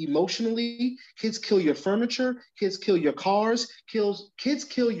you emotionally. Kids kill your furniture. Kids kill your cars. Kids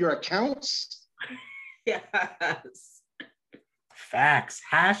kill your accounts. Yes. Facts.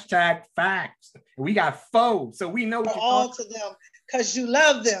 Hashtag facts. We got foes, so we know what you're all to them because you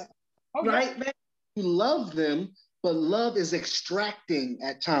love them. Okay. Right, man? You love them, but love is extracting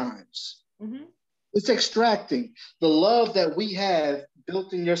at times. Mm-hmm. It's extracting. The love that we have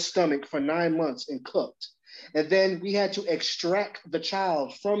built in your stomach for 9 months and cooked. And then we had to extract the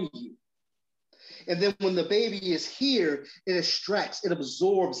child from you. And then when the baby is here, it extracts, it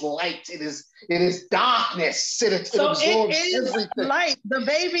absorbs light. It is darkness. It absorbs everything. Light. The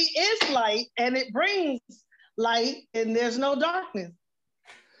baby is light and it brings light and there's no darkness.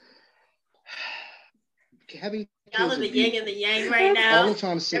 Y'all are the yin and the yang right now. All the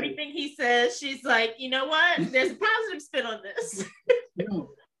time. Everything he says, she's like, you know what? There's a positive spin on this.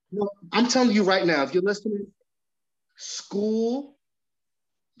 No, I'm telling you right now, if you're listening, school,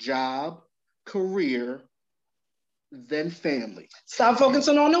 job, career, then family. Stop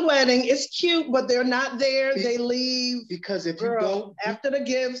focusing on the wedding. It's cute, but they're not there. They leave. Because if you don't, after the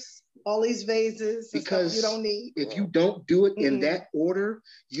gifts, all these vases, because you don't need. If you don't do it in that order,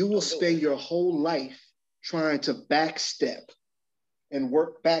 you will spend your whole life trying to backstep and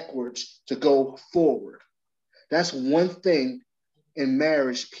work backwards to go forward. That's one thing in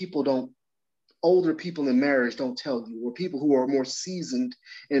marriage older people in marriage don't tell you, or people who are more seasoned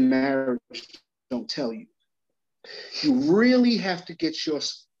in marriage don't tell you. You really have to get your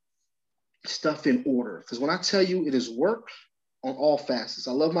stuff in order. Because when I tell you it is work on all facets,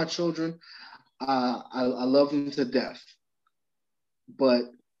 I love my children. I love them to death. But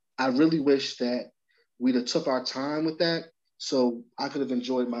I really wish that we'd have took our time with that so I could have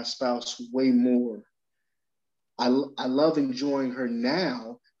enjoyed my spouse way more. I love enjoying her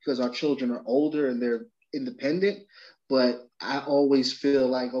now because our children are older and they're independent, but I always feel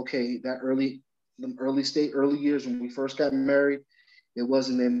like, okay, the early years when we first got married, it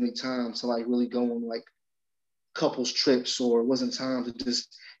wasn't any time to like really go on like couples trips, or it wasn't time to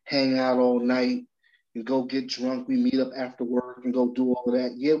just hang out all night and go get drunk. We meet up after work and go do all of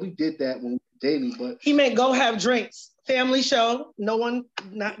that. Yeah, we did that when we were dating, but he meant go have drinks. Family show, no one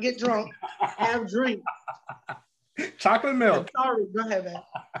not get drunk, have drinks. Chocolate milk. Sorry, go ahead, man.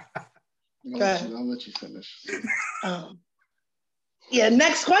 I'll let you finish. Yeah,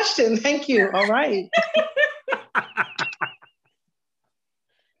 next question. Thank you. All right.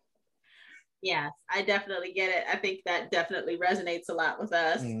 Yes, I definitely get it. I think that definitely resonates a lot with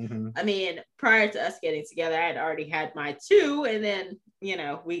us. Mm-hmm. I mean, prior to us getting together, I had already had my 2, and then,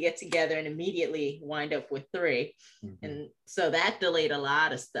 we get together and immediately wind up with 3. Mm-hmm. And so that delayed a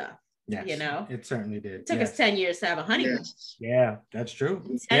lot of stuff. Yes, it certainly did. It took us 10 years to have a honeymoon. Yes. Yeah, that's true.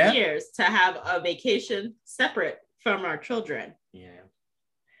 10 years to have a vacation separate from our children. Yeah.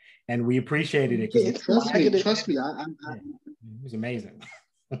 And we appreciated it. Trust me. It was amazing.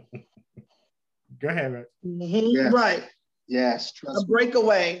 Go ahead, man. Mm-hmm. Yes. Right. Yes. A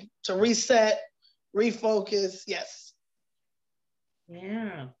breakaway to reset, refocus. Yes.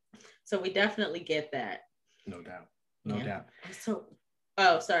 Yeah. So we definitely get that. No doubt. No doubt. So,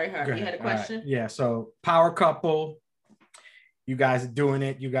 oh, sorry, Harvey, you had a question? Yeah. So power couple, you guys are doing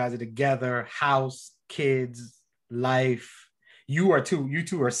it. You guys are together, house, kids, life. You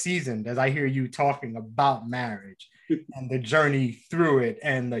two are seasoned as I hear you talking about marriage and the journey through it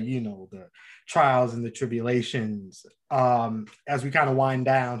and the trials and the tribulations. As we kind of wind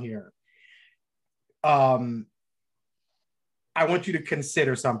down here, I want you to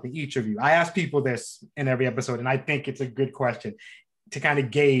consider something, each of you. I ask people this in every episode, and I think it's a good question to kind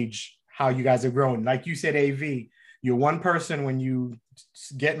of gauge how you guys are growing. Like you said, AV, you're one person when you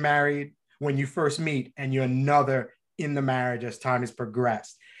get married, when you first meet, and you're another in the marriage as time has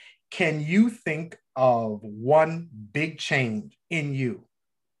progressed. Can you think of one big change in you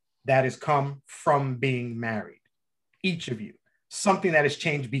that has come from being married? Each of you. Something that has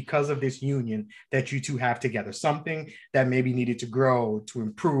changed because of this union that you two have together, something that maybe needed to grow, to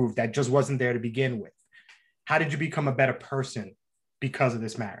improve, that just wasn't there to begin with. How did you become a better person because of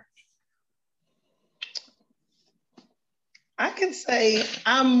this marriage? I can say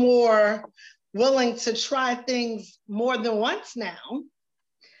I'm more willing to try things more than once now.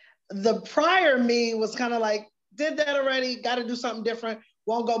 The prior me was kind of like, did that already, got to do something different,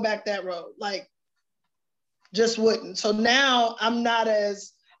 won't go back that road. Like, just wouldn't. So now I'm not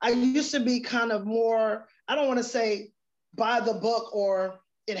as, I used to be kind of more, I don't want to say by the book or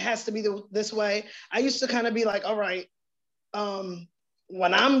it has to be this way. I used to kind of be like, all right,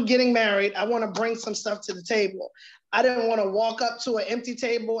 when I'm getting married, I want to bring some stuff to the table. I didn't want to walk up to an empty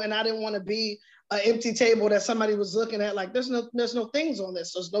table, and I didn't want to be an empty table that somebody was looking at like, there's no things on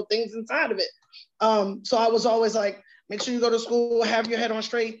this. There's no things inside of it. So I was always like, make sure you go to school, have your head on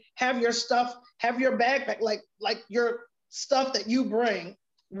straight, have your stuff, have your backpack, like your stuff that you bring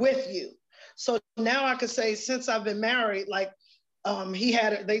with you. So now I could say, since I've been married, like he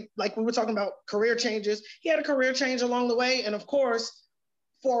had, like we were talking about career changes, he had a career change along the way. And of course,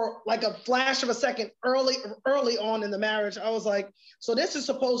 for like a flash of a second early on in the marriage, I was like, so this is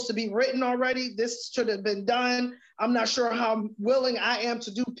supposed to be written already. This should have been done. I'm not sure how willing I am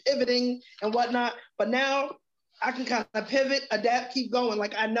to do pivoting and whatnot. But now I can kind of pivot, adapt, keep going.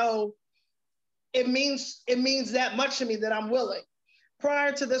 Like I know it means that much to me that I'm willing.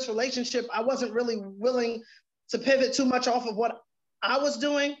 Prior to this relationship, I wasn't really willing to pivot too much off of what I was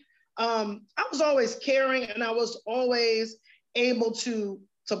doing. I was always caring, and I was always able to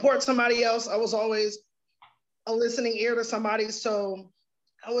support somebody else. I was always a listening ear to somebody. So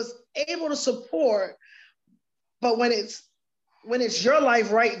I was able to support, but when it's your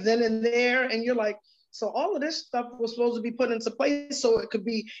life right then and there, and you're like, so all of this stuff was supposed to be put into place so it could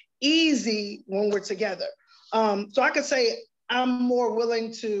be easy when we're together. So I could say I'm more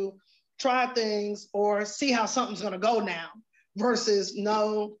willing to try things or see how something's gonna go now versus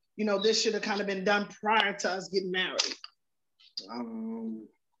no, this should have kind of been done prior to us getting married.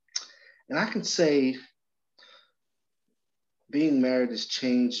 And I can say being married has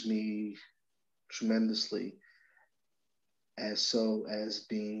changed me tremendously as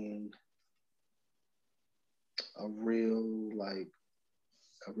being a real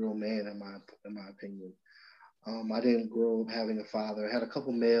man in my opinion. I didn't grow up having a father. I had a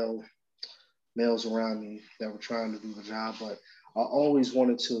couple males around me that were trying to do the job, but I always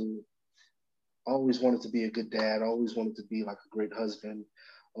wanted to be a good dad. I always wanted to be like a great husband.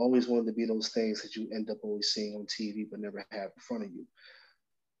 I always wanted to be those things that you end up always seeing on TV but never have in front of you.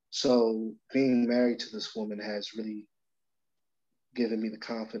 So being married to this woman has really given me the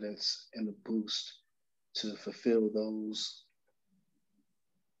confidence and the boost to fulfill those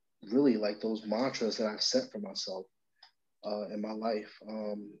really like those mantras that I've set for myself in my life.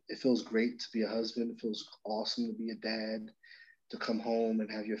 It feels great to be a husband. It feels awesome to be a dad, to come home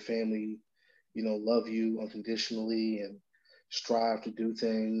and have your family, love you unconditionally and strive to do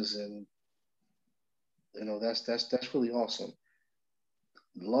things. And, that's really awesome.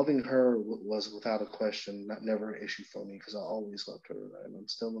 Loving her was without a question, never an issue for me because I always loved her and I'm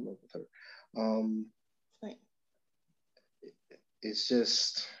still in love with her. It's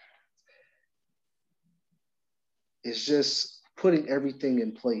just putting everything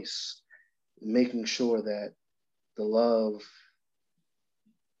in place, making sure that the love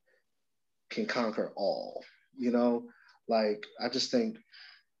can conquer all, like I just think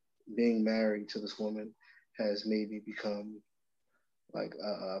being married to this woman has made me become like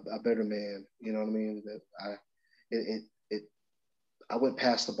a better man. You know what I mean? That I went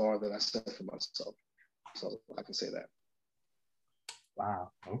past the bar that I set for myself. So I can say that.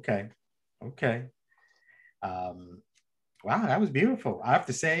 Wow. Okay. Wow, that was beautiful. I have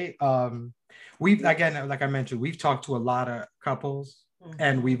to say, we've again, like I mentioned, we've talked to a lot of couples,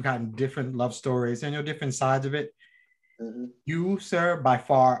 and we've gotten different love stories and different sides of it. You, sir, by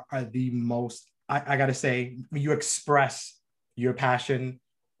far are the most. I gotta say, you express your passion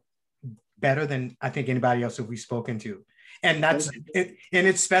better than I think anybody else that we've spoken to, and that's it. And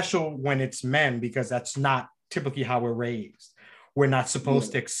it's special when it's men because that's not typically how we're raised. We're not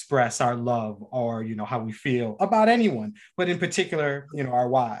supposed to express our love or how we feel about anyone, but in particular, our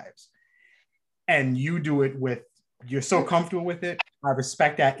wives. And you do it with. You're so comfortable with it. I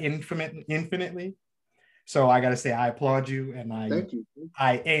respect that infinitely. So I gotta say, I applaud you, and Thank you.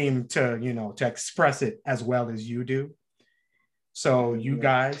 I aim to to express it as well as you do. So you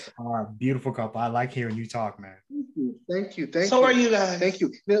guys are a beautiful couple. I like hearing you talk, man. Thank you. Thank you. So are you guys. Thank you.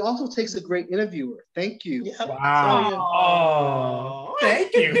 It also takes a great interviewer. Thank you. Yep. Wow. Oh,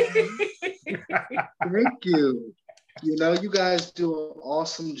 thank you. Thank you. You guys do an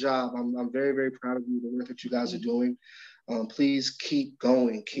awesome job. I'm very, very proud of you, the work that you guys are doing. Please keep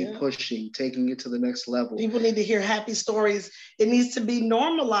going, keep pushing, taking it to the next level. People need to hear happy stories. It needs to be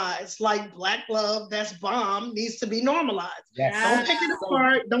normalized. Like Black love, that's bomb, needs to be normalized. Yes. Don't pick it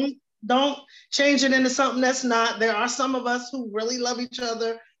apart. Don't change it into something that's not. There are some of us who really love each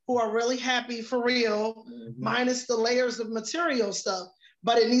other, who are really happy for real, minus the layers of material stuff.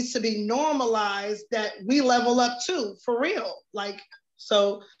 But it needs to be normalized that we level up too, for real.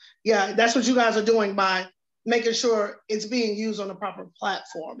 So yeah, that's what you guys are doing by making sure it's being used on a proper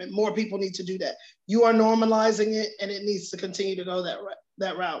platform, and more people need to do that. You are normalizing it, and it needs to continue to go that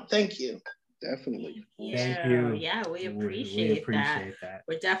route. Thank you. Definitely. Thank you. Yeah, we appreciate that.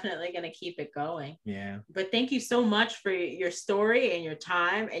 We're definitely going to keep it going. Yeah. But thank you so much for your story and your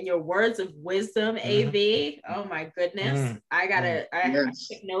time and your words of wisdom, AV. Oh my goodness. I have to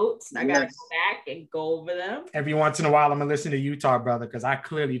take notes. I got to go back and go over them. Every once in a while, I'm going to listen to you talk, brother, because I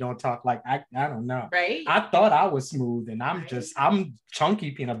clearly don't talk like, I don't know. Right? I thought I was smooth, and I'm chunky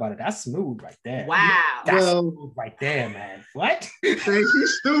peanut butter. That's smooth right there. Wow. That's smooth right there, man. What? Thank you,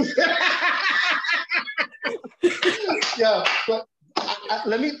 stupid. Yeah, but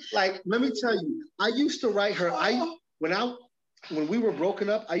let me tell you, I used to write her. When we were broken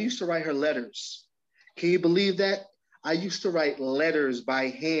up, I used to write her letters. Can you believe that? I used to write letters by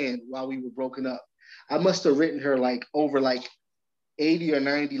hand while we were broken up. I must have written her over 80 or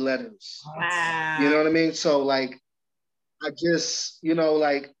 90 letters. Wow. You know what I mean? So I just,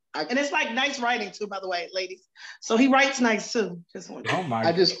 and it's nice writing too, by the way, ladies. So he writes nice too. Oh my!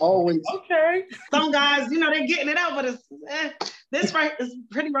 I just always okay. Some guys, they're getting it out, but it's this is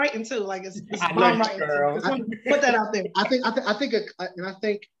pretty writing too. It's bomb writing. Just want to put that out there. I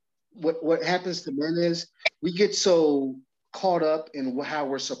think what happens to men is we get so caught up in how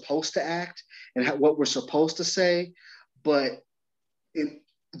we're supposed to act and what we're supposed to say, but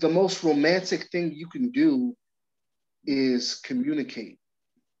the most romantic thing you can do is communicate.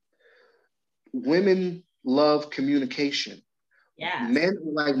 Women love communication. Yeah. Men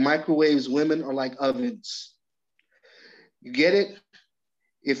are like microwaves, women are like ovens. You get it?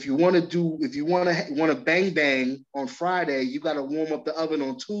 If you want to bang bang on Friday, you got to warm up the oven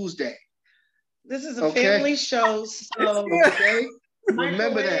on Tuesday. This is a family show, so okay?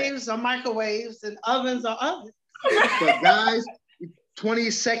 Remember that. Microwaves are microwaves and ovens are ovens. But guys,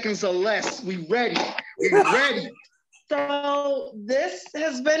 20 seconds or less, we ready. We're ready. So this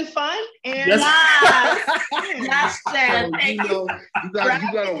has been fun, and you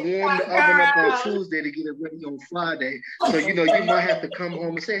gotta warm the oven up on Tuesday to get it ready on Friday. So you might have to come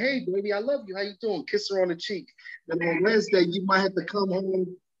home and say, "Hey, baby, I love you. How you doing?" Kiss her on the cheek. Then on Wednesday, you might have to come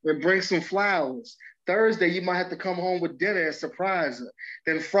home and bring some flowers. Thursday, you might have to come home with dinner and surprise her.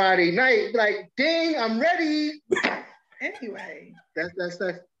 Then Friday night, ding, I'm ready. Anyway, that's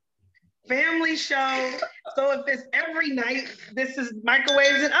family show. So if it's every night, this is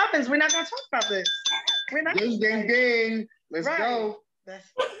microwaves and ovens. We're not going to talk about this. We're not. Ding, ding, ding. Let's go.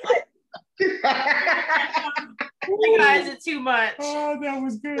 You guys are too much. Oh, that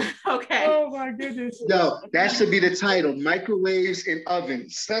was good. Okay. Oh my goodness. No, that should be the title: microwaves and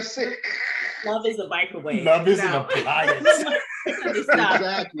ovens. That's it. Love is a microwave. Love is an appliance.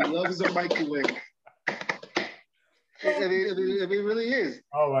 Exactly. Love is a microwave. It really is.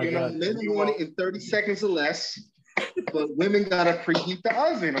 Oh my God. Men want it in 30 seconds or less, but women gotta preheat the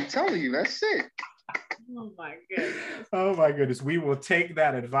oven. I'm telling you, that's it. Oh my goodness. Oh my goodness. We will take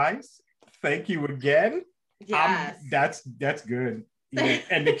that advice. Thank you again. Yes. That's good. Yeah.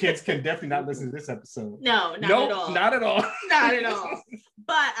 And the kids can definitely not listen to this episode. No, not at all. Not at all. Not at all.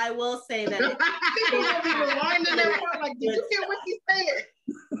 But I will say that people will be rewinding that part. Did you hear what he said?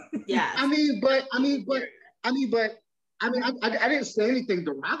 Yeah. I mean, but I mean, I didn't say anything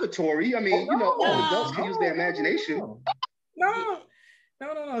derogatory. I mean, adults can use their imagination. No.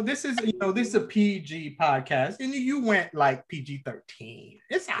 This is a PG podcast, and you went like PG-13.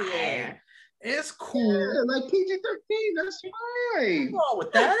 It's fine. It's cool. Yeah, like PG-13. That's fine. What's wrong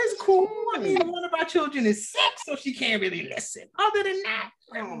with that? It's cool. I mean, one of our children is 6, so she can't really listen. Other than that,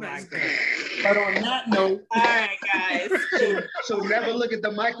 oh my god. But on that note, all right, guys. So never look at the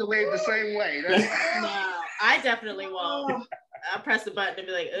microwave the same way. No, I definitely won't. I'll press the button and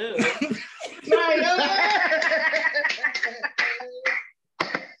be like, ooh.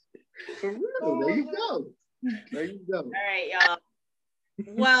 For real, there you go. All right, y'all.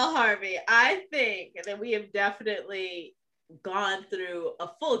 Well, Harvey, I think that we have definitely gone through a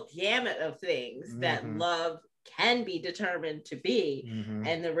full gamut of things that love can be determined to be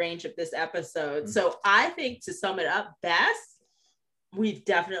and the range of this episode. So I think to sum it up best, we've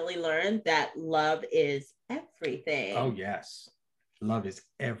definitely learned that love is everything. Oh, yes. Love is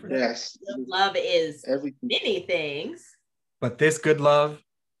everything. Yes. Love is everything. Many things. But this good love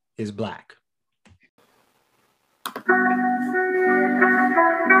is Black.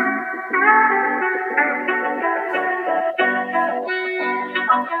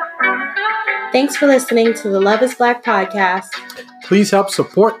 Thanks for listening to the Love is Black podcast. Please help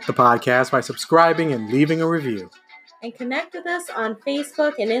support the podcast by subscribing and leaving a review. And connect with us on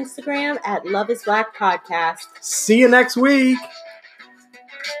Facebook and Instagram at Love is Black Podcast. See you next week.